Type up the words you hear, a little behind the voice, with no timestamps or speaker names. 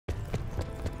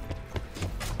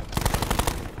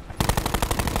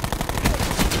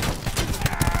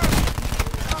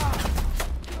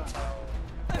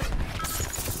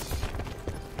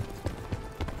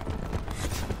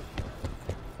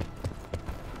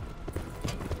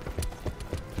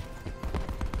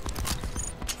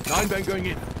Nine bang going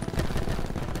in.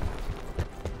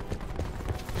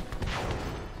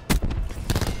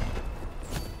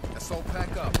 Assault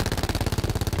pack up.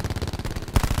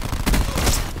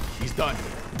 He's done.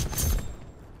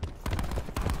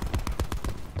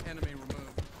 Enemy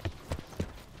removed.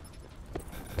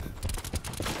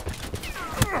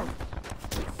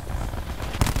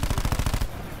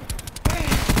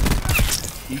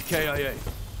 EKIA.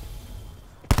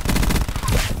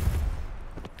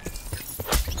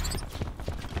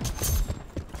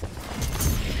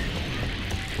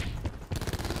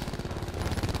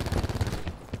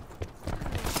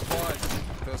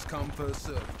 First come, first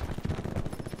serve.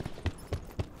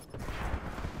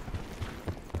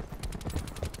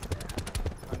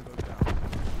 Tango down.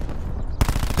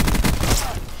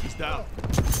 He's down.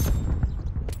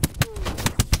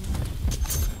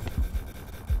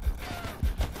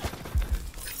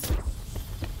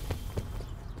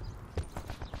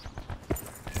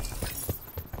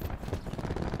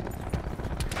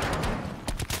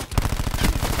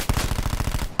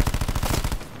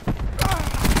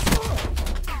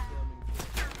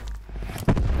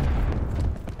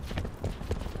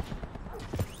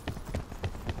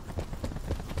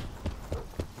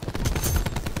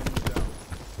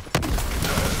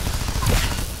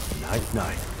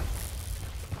 Nice.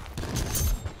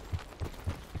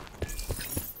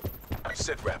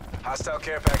 Sit rep. Hostile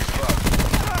care package above.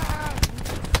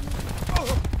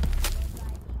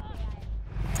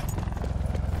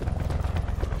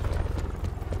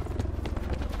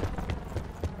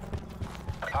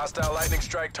 Hostile lightning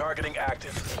strike targeting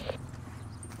active.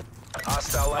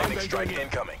 Hostile lightning strike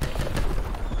incoming.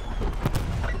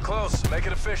 Close. Make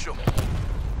it official.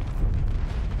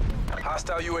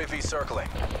 Hostile UAV circling.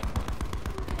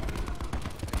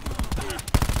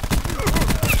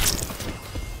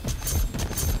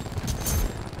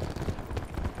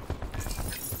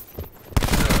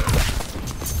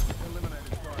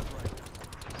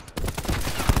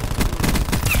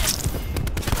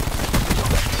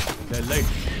 They're late.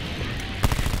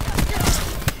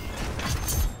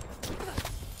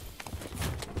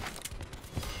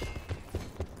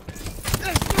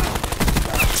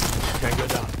 Can't go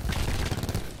down.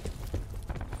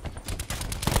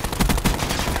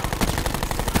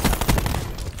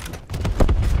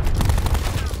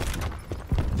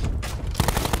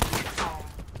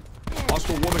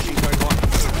 Hostile war machine going on.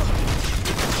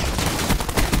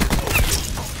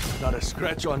 Not a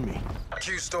scratch on me.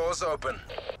 Q stores open.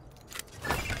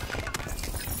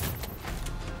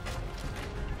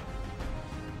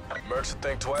 Mercs will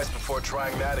think twice before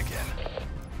trying that again.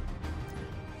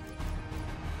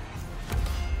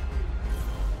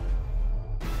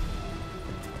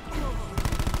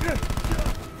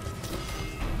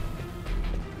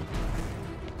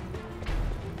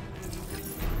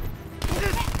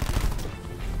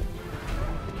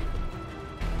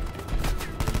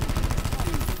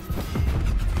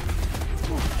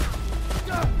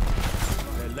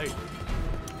 They're late.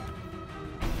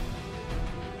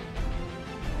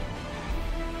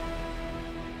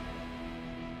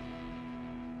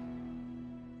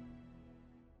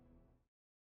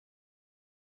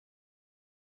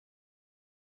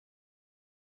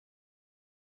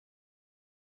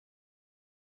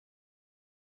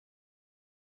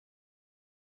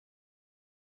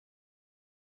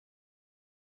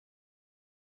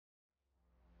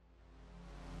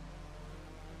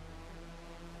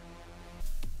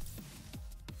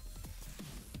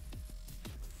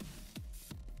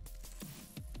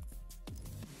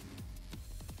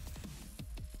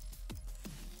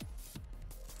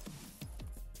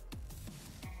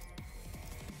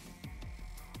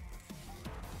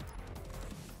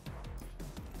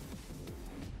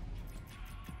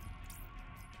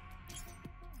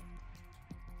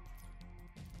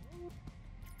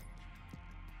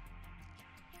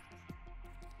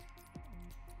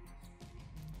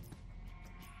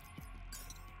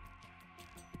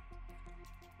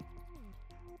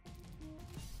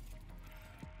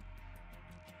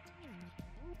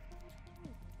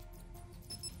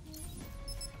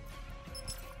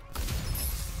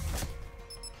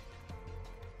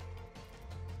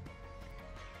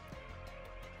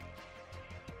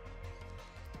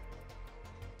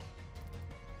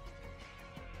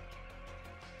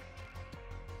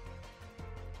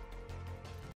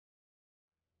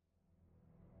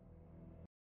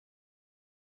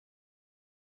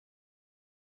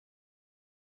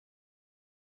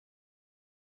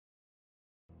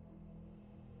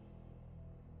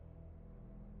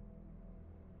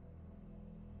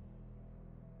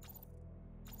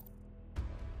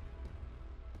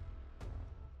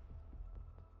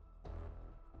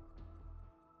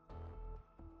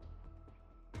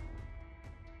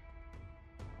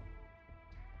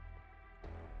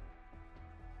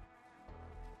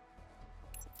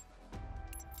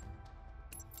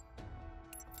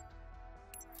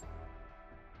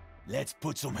 Let's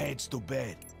put some heads to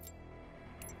bed.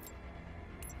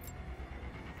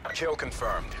 Kill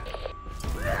confirmed.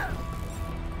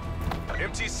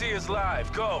 MTC is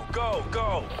live. Go, go,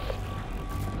 go!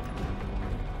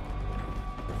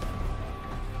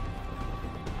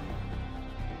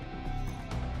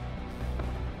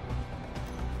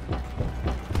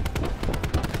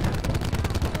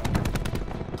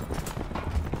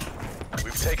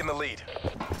 We've taken the lead.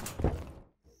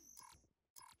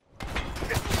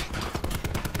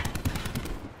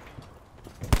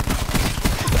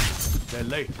 They're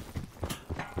late.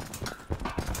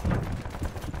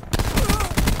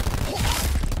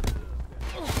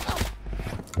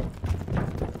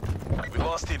 We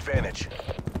lost the advantage.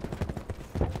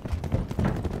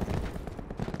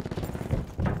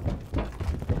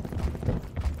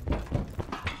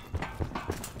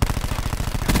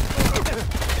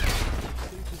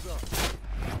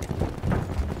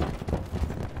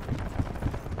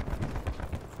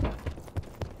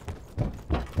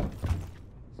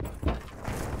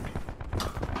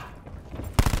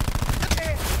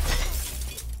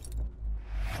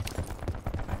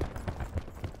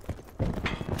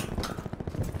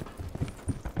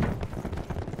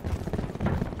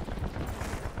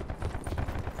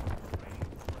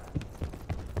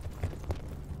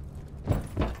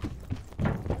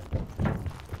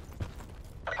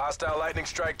 Hostile lightning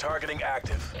strike targeting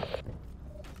active.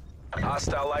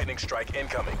 Hostile lightning strike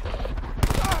incoming.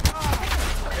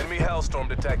 Enemy hellstorm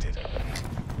detected.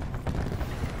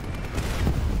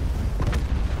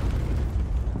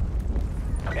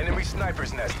 Enemy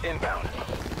sniper's nest inbound.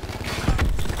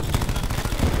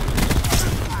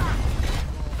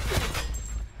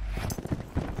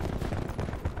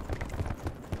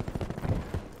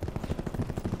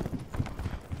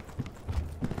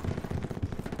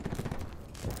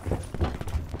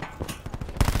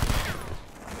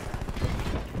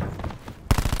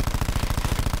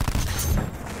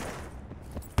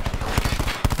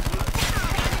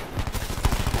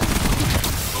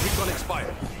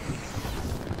 Expired.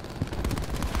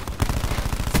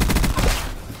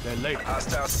 They're late.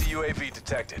 Hostile CUAV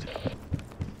detected.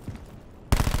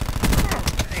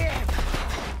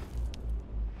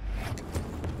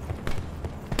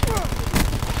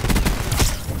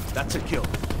 That's a kill.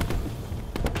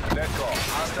 Net call.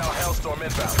 Hostile hellstorm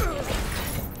inbound.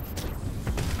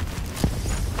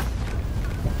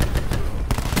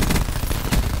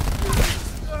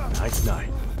 Nice night.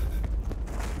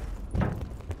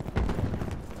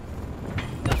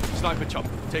 Sniper chopper,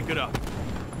 take it up.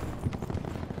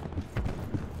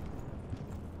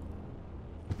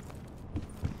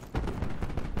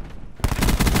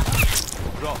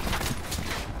 Drop.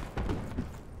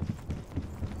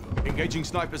 Engaging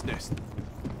sniper's nest.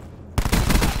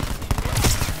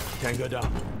 Tango down.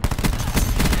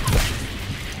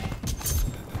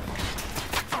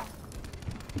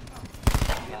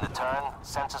 In the turn,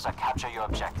 sensors are capture your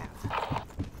objective.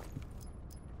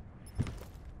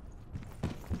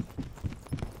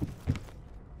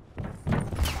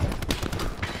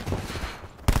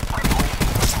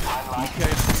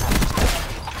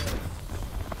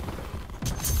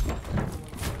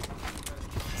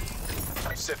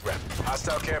 Sit rep.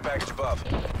 Hostile care package above.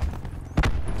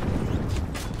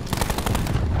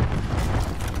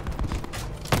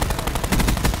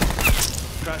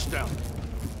 Crash down.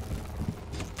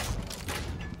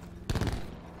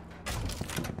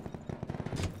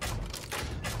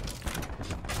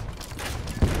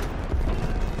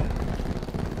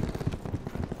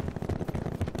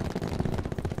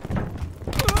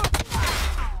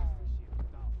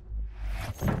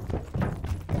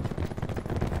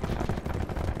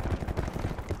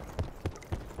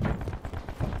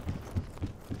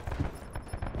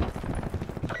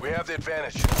 We have the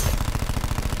advantage.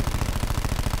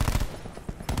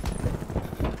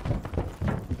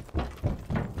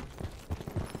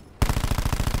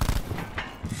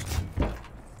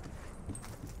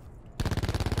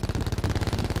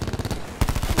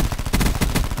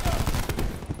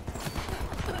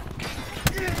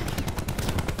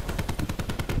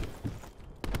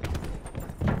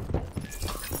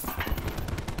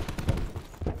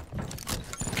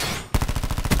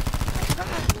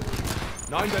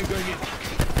 Nine down going in.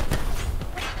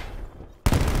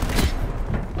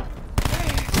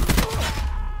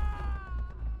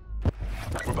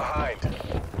 We're behind.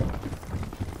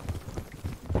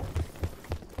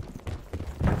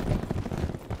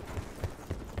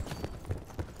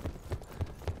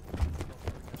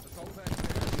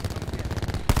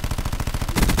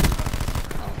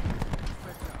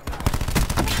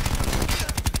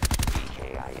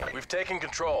 We've taken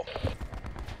control.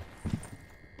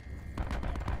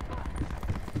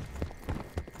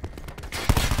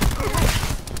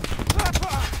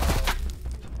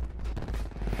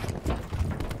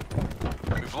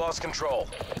 lost control.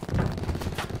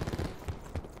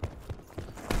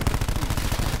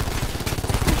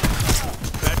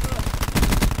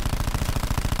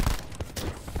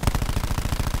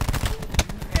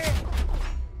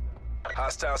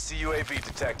 Hostile CUAV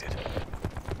detected.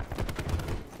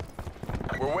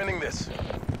 We're winning this.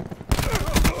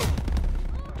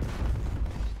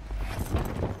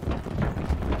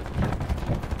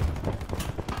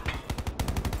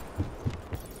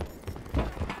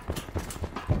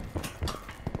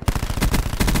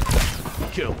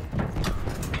 Kill.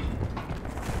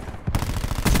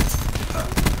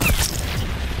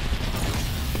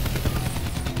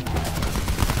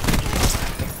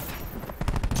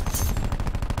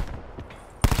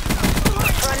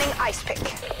 Running ice pick.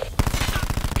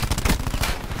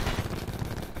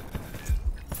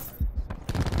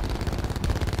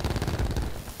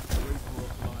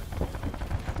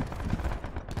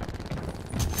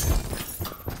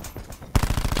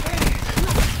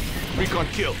 Recon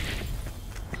kill.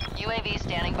 UAV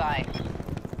standing by.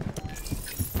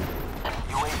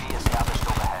 UAV established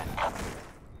overhead.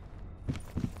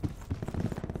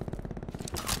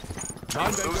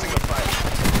 9 bang Losing going the fight.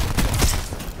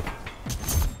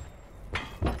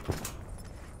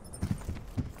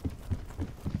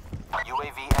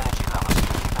 UAV energy levels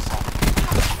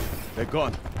 50%. in. They're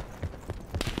gone.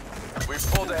 We've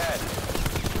pulled ahead.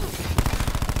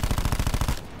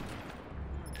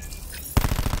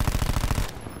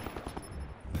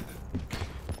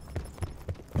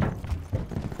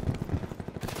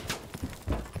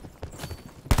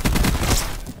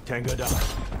 Tango down.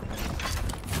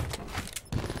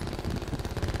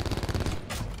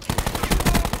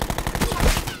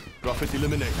 Prophet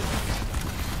eliminated.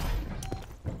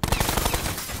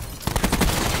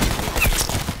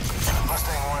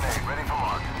 Mustang 1A, ready for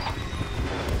mark.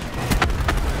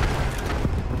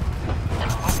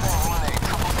 Mustang 1A,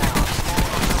 triple down,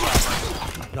 standing on the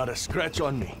left. Not a scratch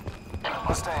on me.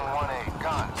 Mustang 1A,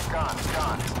 guns, guns,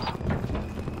 guns.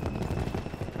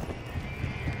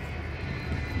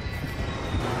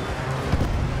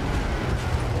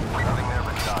 Nothing there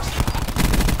but dust.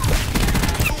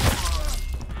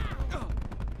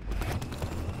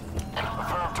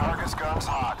 Affirm targets, guns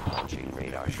hot. Launching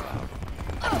radar shroud. In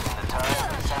the time,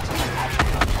 sensors are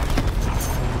capturing objective.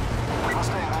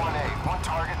 Mustang 1A, one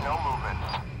target, no movement.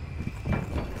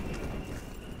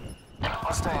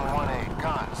 Mustang 1A,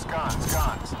 guns, guns,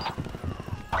 guns.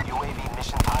 UAV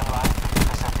mission timeline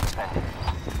 50% expended.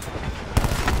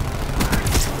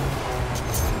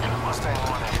 Mustang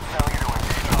 1A, failure to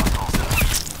engage hostiles.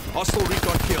 Hostile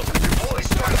recon kill. Deploy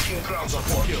strike team ground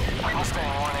support. Kill.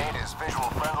 Mustang 1-8 is visual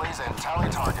friendlies and tally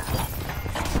target.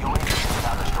 UAV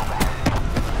established overhead.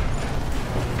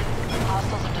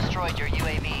 Hostiles have destroyed your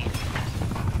UAV.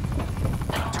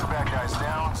 2 bad guys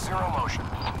down, 0 motion.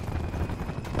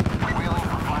 Wheeling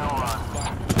for final run.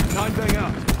 9 bang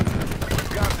out.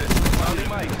 We've got this. Molly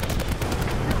Mike.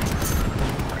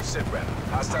 Sit rep.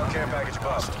 Hostile care package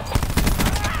bust.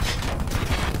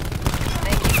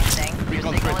 Thank you, Mustang. Your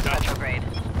Recon signal threat is down. retrograde.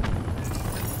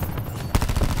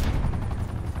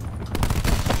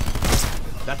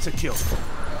 That's a kill.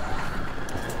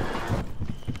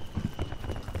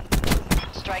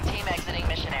 Strike team exiting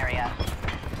mission area.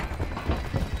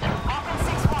 Vulcan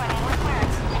 6-1 in with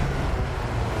clearance.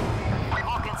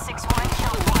 Vulcan 6-1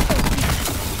 killed 1.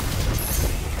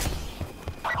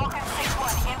 Vulcan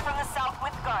 6-1 in from the south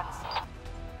with guns.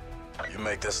 You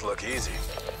make this look easy.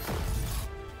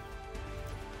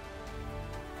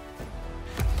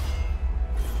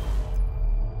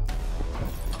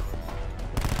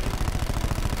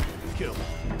 Kill.